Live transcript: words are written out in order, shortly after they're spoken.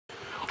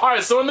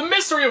Alright, so in the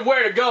mystery of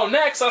where to go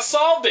next, I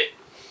solved it.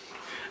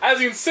 As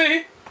you can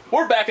see,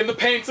 we're back in the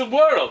painted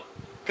world.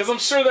 Because I'm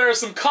sure there are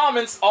some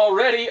comments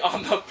already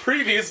on the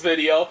previous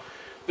video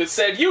that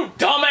said, "You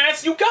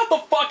dumbass, you got the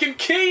fucking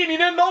key and you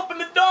didn't open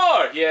the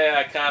door." Yeah,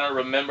 I kind of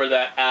remember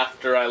that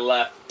after I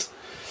left.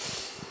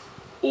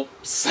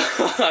 Oops.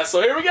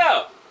 So here we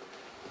go.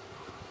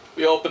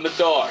 We open the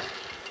door.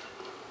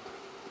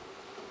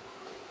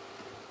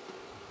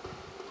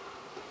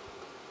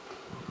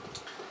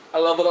 I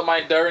leveled up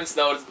my endurance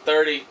though, it's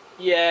 30.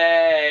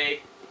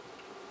 Yay!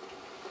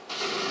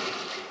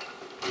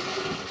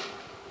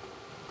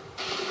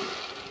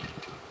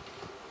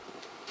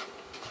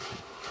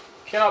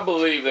 Cannot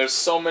believe there's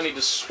so many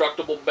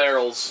destructible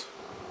barrels.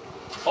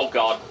 Oh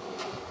god.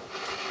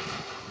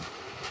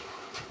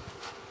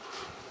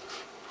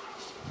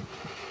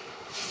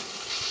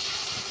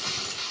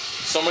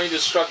 So many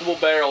destructible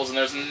barrels and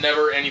there's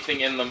never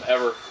anything in them,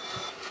 ever.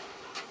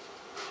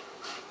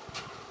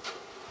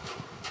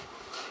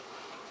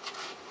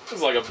 This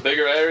is like a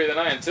bigger area than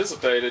I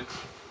anticipated.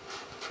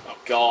 Oh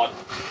god.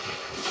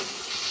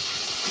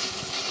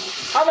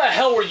 How the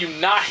hell were you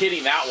not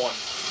hitting that one?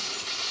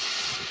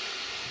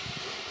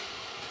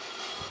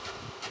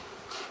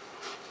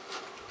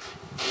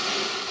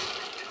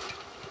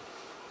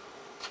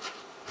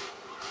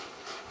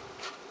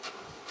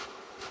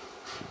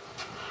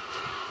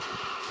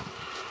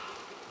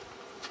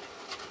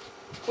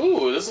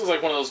 Ooh, this is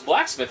like one of those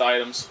blacksmith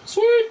items.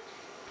 Sweet!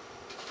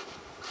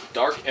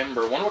 Dark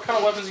Ember. Wonder what kind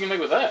of weapons you can make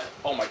with that.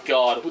 Oh my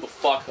god, who the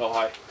fuck? Oh,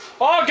 hi.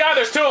 Oh god,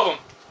 there's two of them!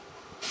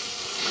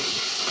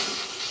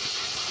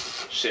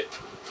 Shit.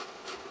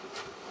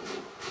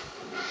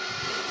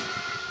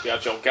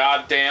 Got your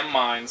goddamn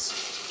minds.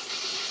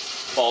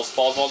 Balls,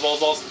 balls, balls, balls,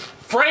 balls.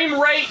 Frame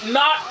rate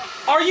not...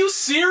 Are you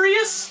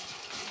serious?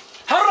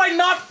 How did I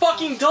not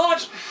fucking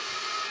dodge...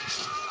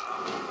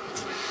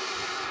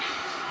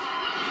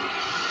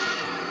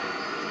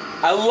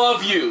 I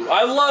love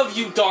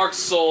you, Dark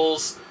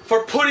Souls,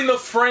 for putting the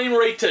frame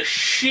rate to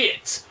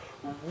shit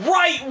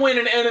right when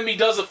an enemy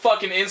does a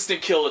fucking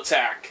instant kill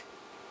attack.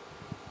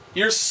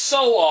 You're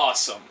so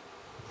awesome.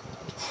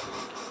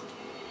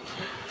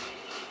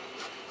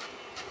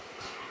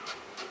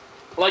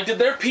 Like, did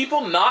their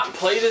people not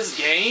play this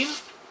game?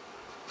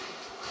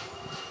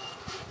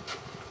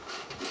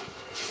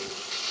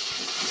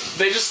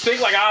 They just think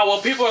like, ah, well,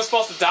 people are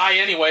supposed to die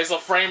anyway, so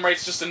frame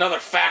rate's just another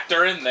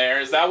factor in there.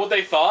 Is that what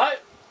they thought?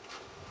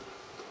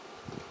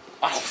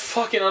 I don't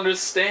fucking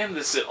understand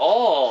this at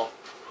all.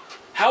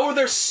 How are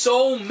there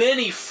so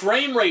many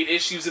frame rate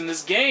issues in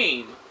this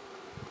game?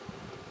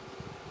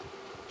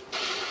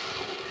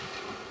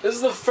 This is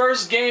the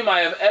first game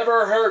I have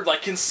ever heard,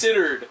 like,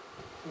 considered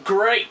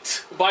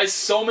great by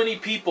so many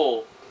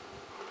people,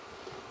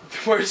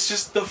 where it's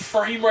just the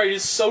frame rate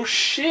is so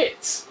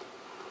shit.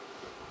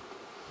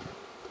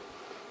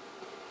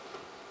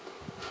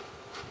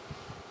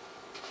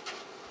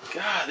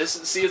 God, this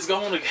is, see, it's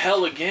going to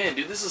hell again,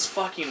 dude. This is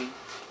fucking...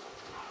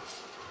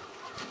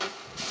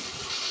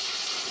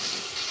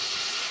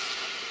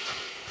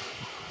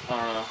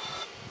 I don't know.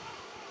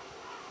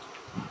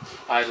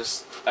 I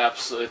just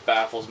absolutely, it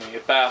baffles me.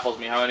 It baffles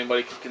me how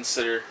anybody could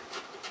consider,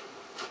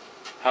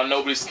 how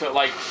nobody's,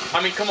 like,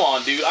 I mean, come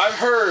on, dude. I've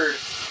heard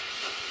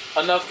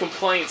enough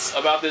complaints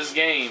about this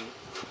game,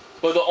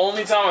 but the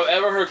only time I've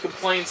ever heard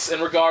complaints in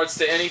regards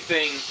to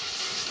anything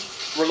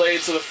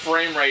related to the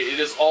frame rate, it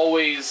is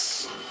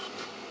always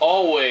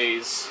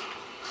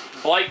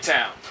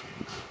Blighttown.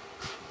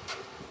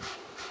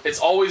 It's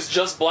always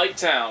just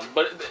Blighttown,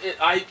 but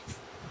I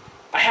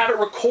have it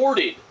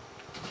recorded.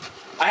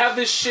 I have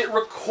this shit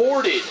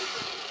recorded.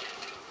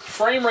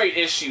 Frame rate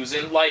issues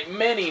in like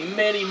many,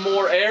 many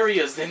more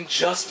areas than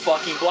just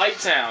fucking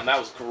Blighttown. That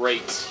was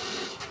great.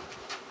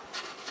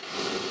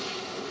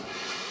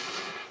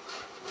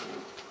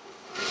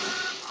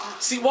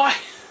 See why?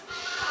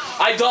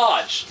 I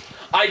dodge.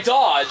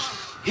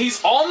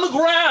 He's on the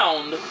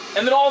ground,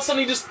 and then all of a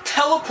sudden he just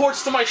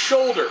teleports to my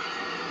shoulder.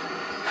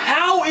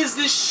 How is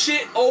this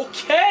shit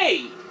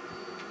okay?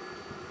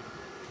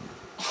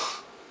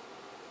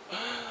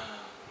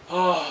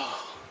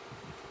 Oh,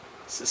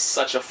 this is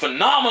such a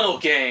phenomenal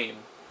game.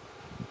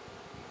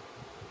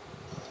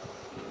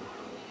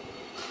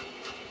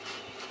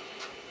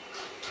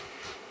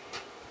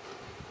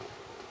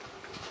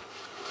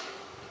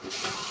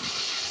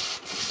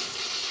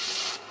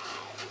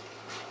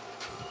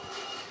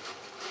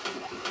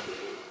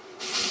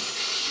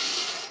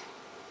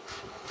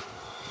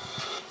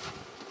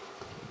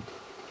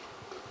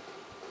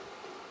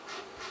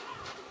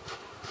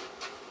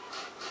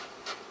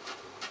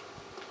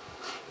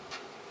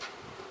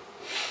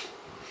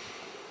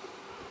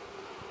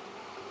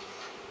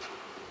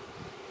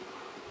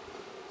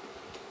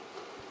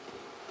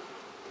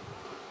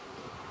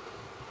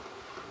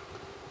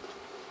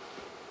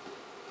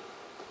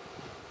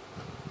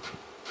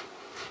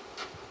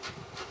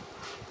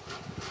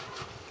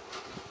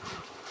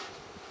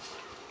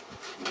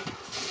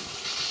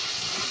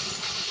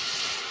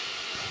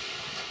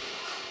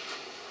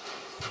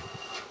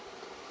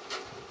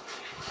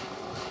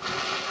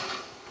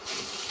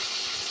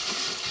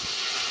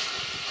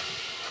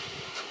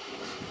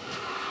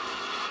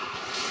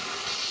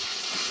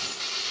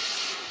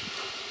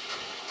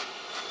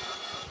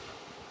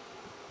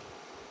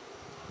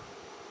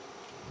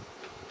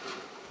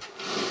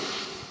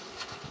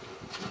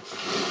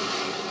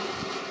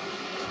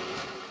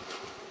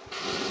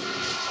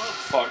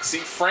 fuck. See,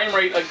 frame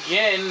rate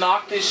again.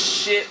 Knock this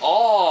shit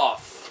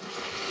off.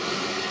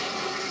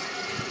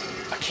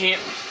 I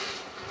can't.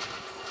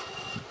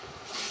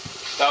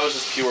 That was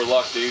just pure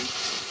luck, dude.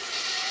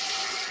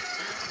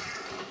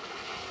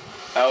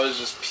 That was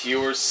just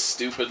pure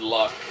stupid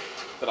luck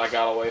that I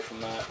got away from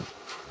that.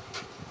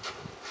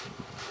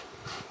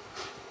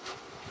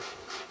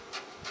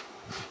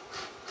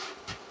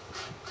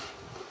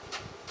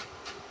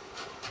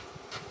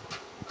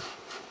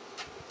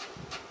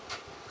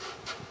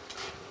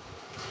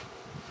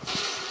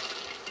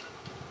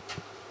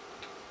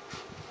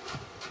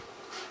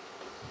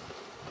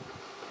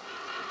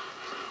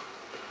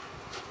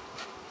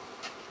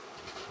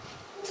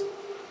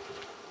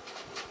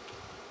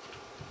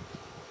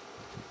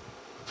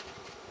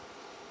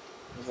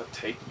 Where does that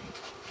take me?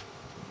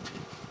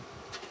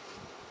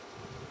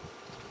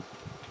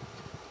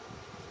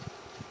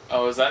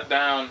 Oh, is that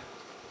down?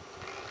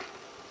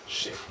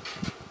 Shit.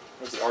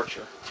 Where's the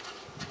archer?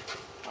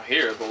 I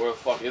hear it, but where the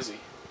fuck is he?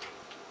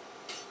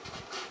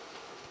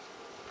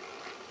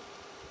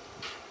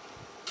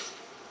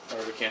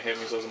 Whatever, can't hit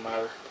me, so it doesn't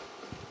matter.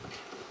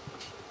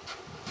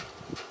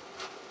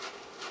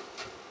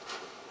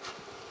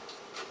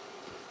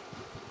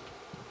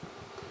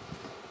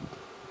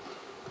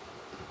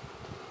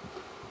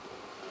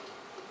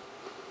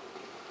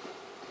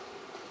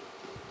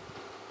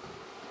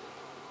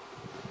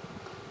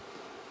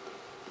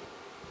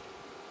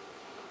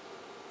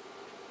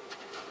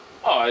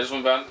 Oh, I just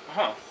went back.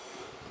 Huh.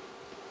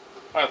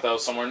 I thought that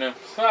was somewhere new.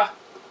 Ha!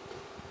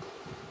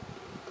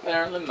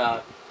 Apparently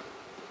not.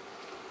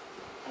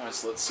 Alright,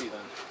 so let's see then.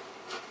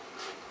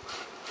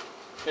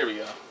 Here we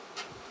go.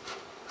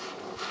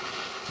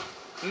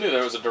 I knew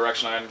there was a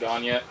direction I hadn't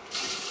gone yet.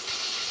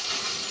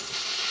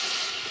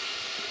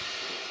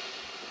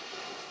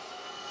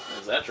 Where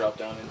does that drop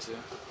down into?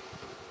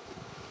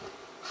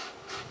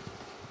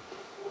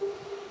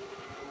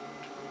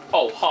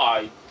 Oh,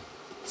 hi.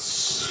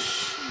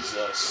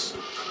 Jesus.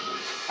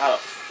 Out of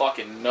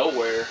fucking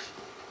nowhere.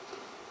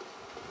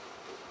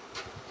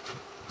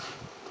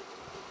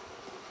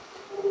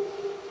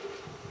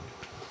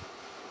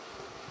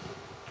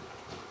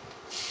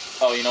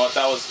 Oh, you know what?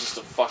 That was just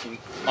a fucking...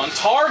 On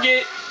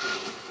target!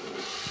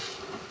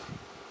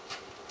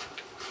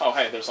 Oh,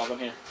 hey, there's something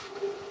here.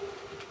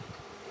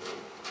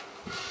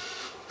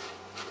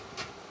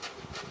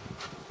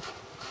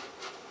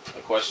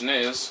 The question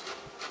is...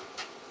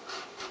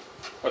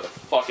 where the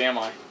fuck am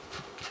I?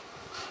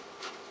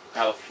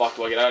 How the fuck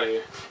do I get out of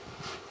here?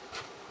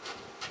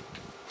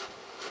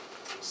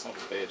 Son of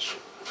a bitch.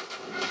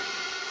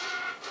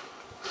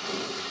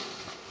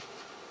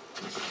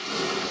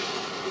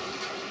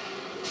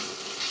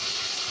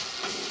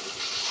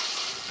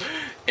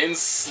 In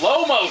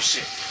slow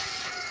motion!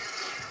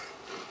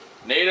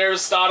 Nate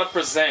Aristota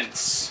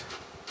presents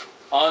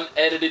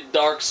unedited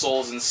Dark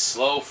Souls in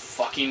slow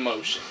fucking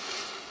motion.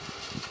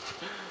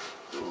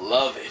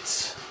 Love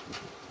it.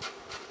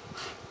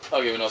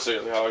 Okay, no,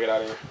 seriously, how do I get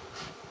out of here?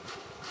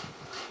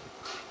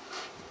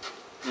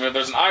 I mean, if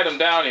there's an item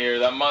down here,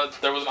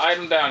 there was an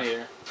item down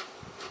here.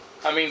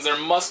 That means there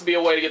must be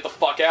a way to get the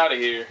fuck out of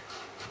here.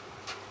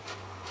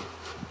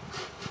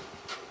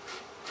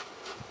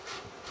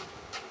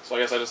 So I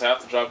guess I just have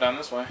to drop down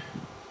this way.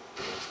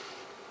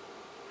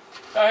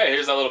 Oh hey,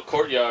 here's that little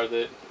courtyard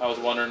that I was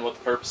wondering what the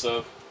purpose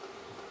of.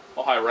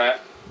 Oh hi, rat.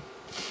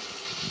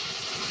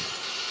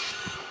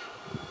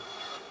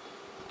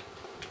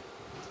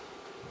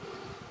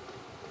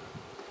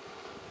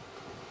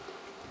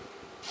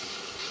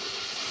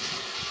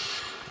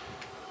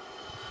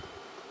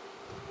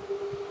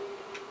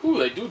 Ooh,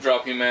 they do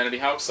drop humanity.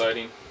 How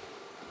exciting.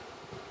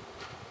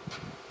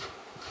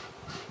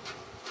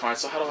 Alright,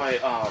 so how do I...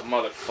 oh,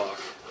 motherfuck.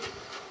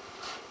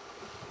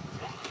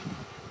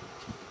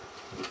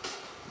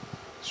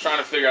 Just trying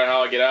to figure out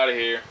how I get out of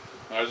here.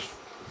 I just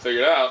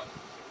figured out.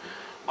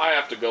 I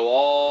have to go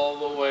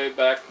all the way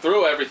back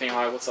through everything.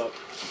 Hi, what's up?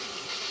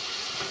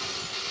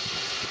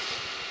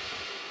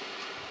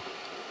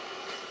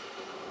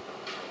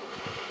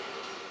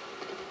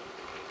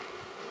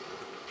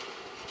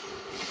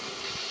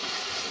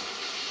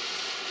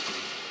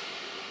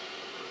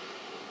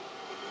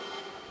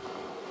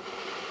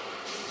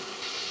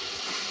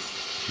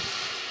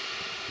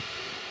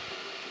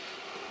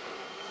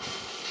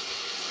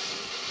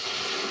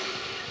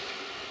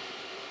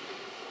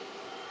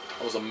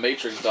 That was a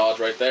Matrix dodge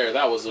right there.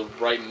 That was a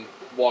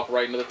walk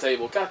right into the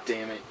table. God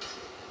damn it.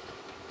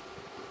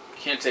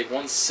 Can't take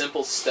one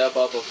simple step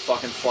up a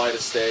fucking flight of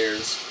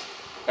stairs.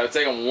 Gotta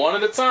take them one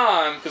at a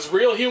time, because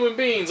real human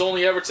beings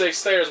only ever take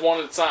stairs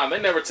one at a time.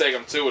 They never take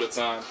them two at a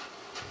time.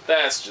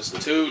 That's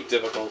just too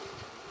difficult.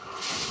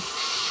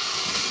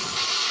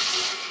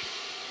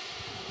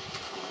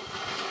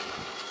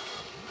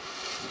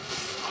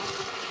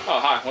 Oh,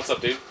 hi. What's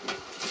up, dude?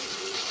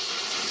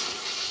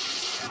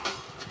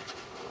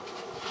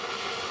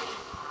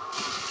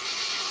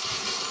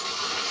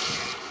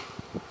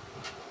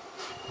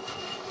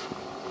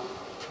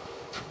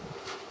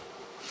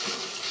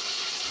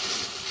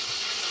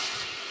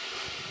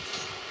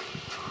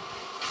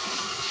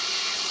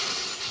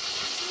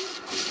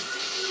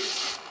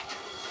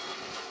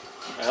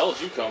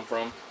 you come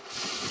from?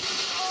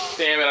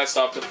 Damn it, I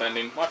stopped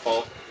defending. My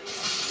fault.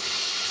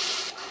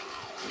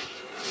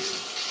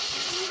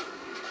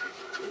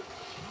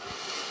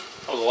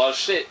 That was a lot of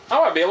shit. I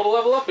might be able to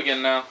level up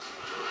again now.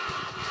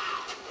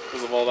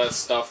 Because of all that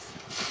stuff.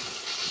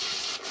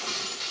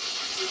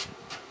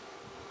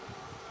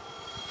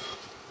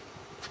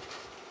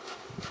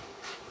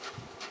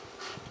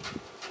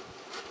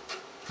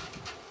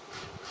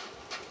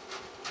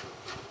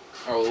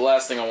 Alright, well, the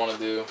last thing I want to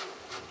do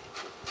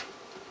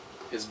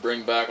is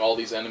bring back all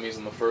these enemies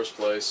in the first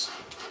place.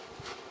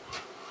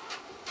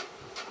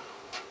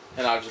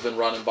 And I've just been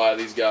running by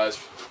these guys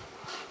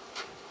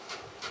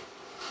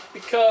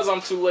because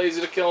I'm too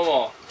lazy to kill them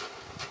all.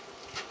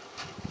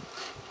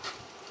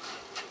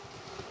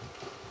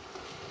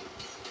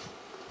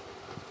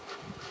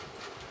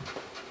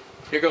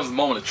 Here comes the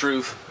moment of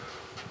truth.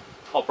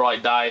 I'll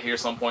probably die here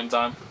some point in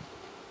time.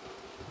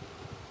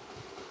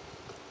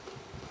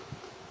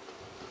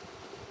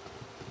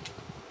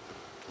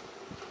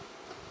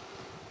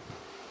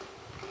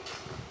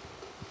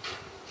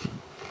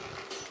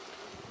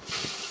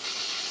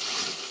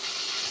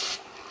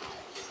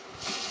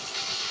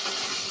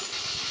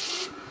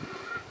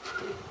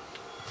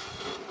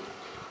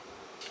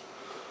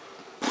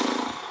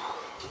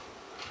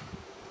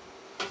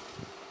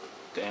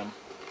 Damn.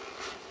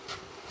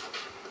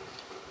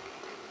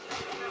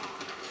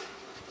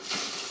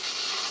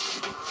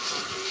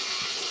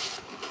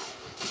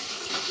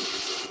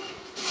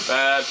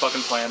 Bad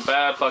fucking plan.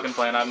 Bad fucking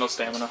plan. I have no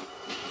stamina.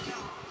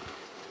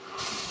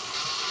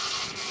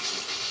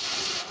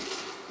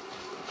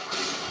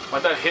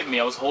 Why'd that hit me?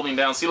 I was holding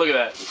down. See, look at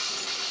that.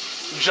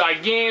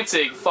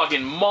 Gigantic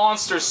fucking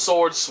monster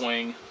sword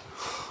swing.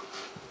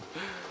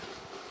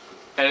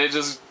 And it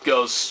just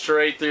goes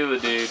straight through the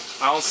dude.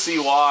 I don't see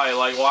why.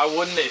 Like, why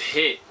wouldn't it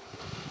hit?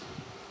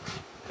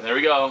 And there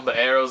we go. The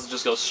arrows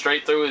just go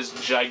straight through his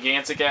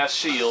gigantic ass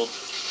shield.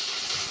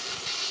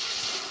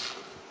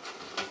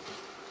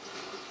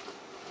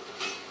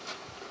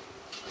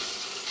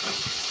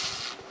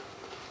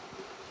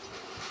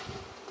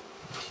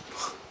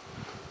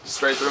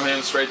 Straight through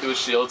him, straight through his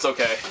shield. It's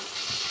okay.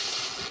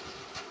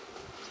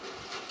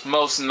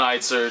 Most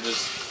knights are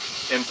just...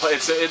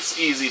 It's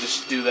easy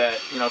to do that,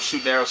 you know,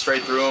 shoot an arrow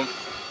straight through them.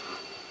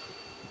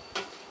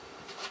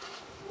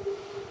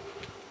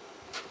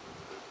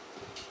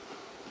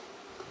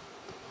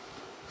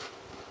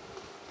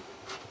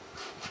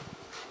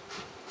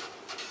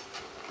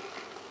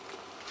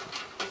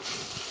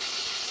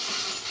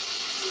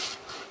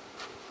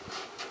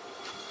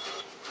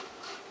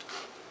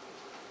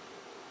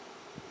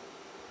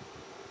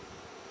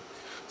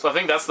 So I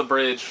think that's the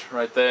bridge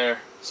right there.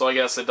 So I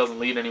guess it doesn't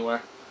lead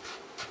anywhere.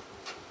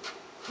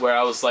 Where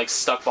I was like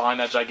stuck behind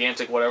that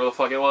gigantic whatever the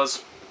fuck it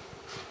was.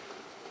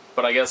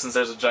 But I guess since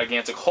there's a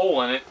gigantic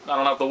hole in it, I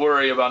don't have to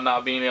worry about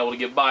not being able to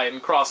get by it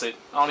and cross it.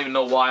 I don't even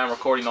know why I'm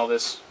recording all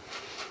this.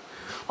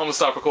 I'm gonna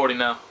stop recording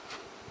now.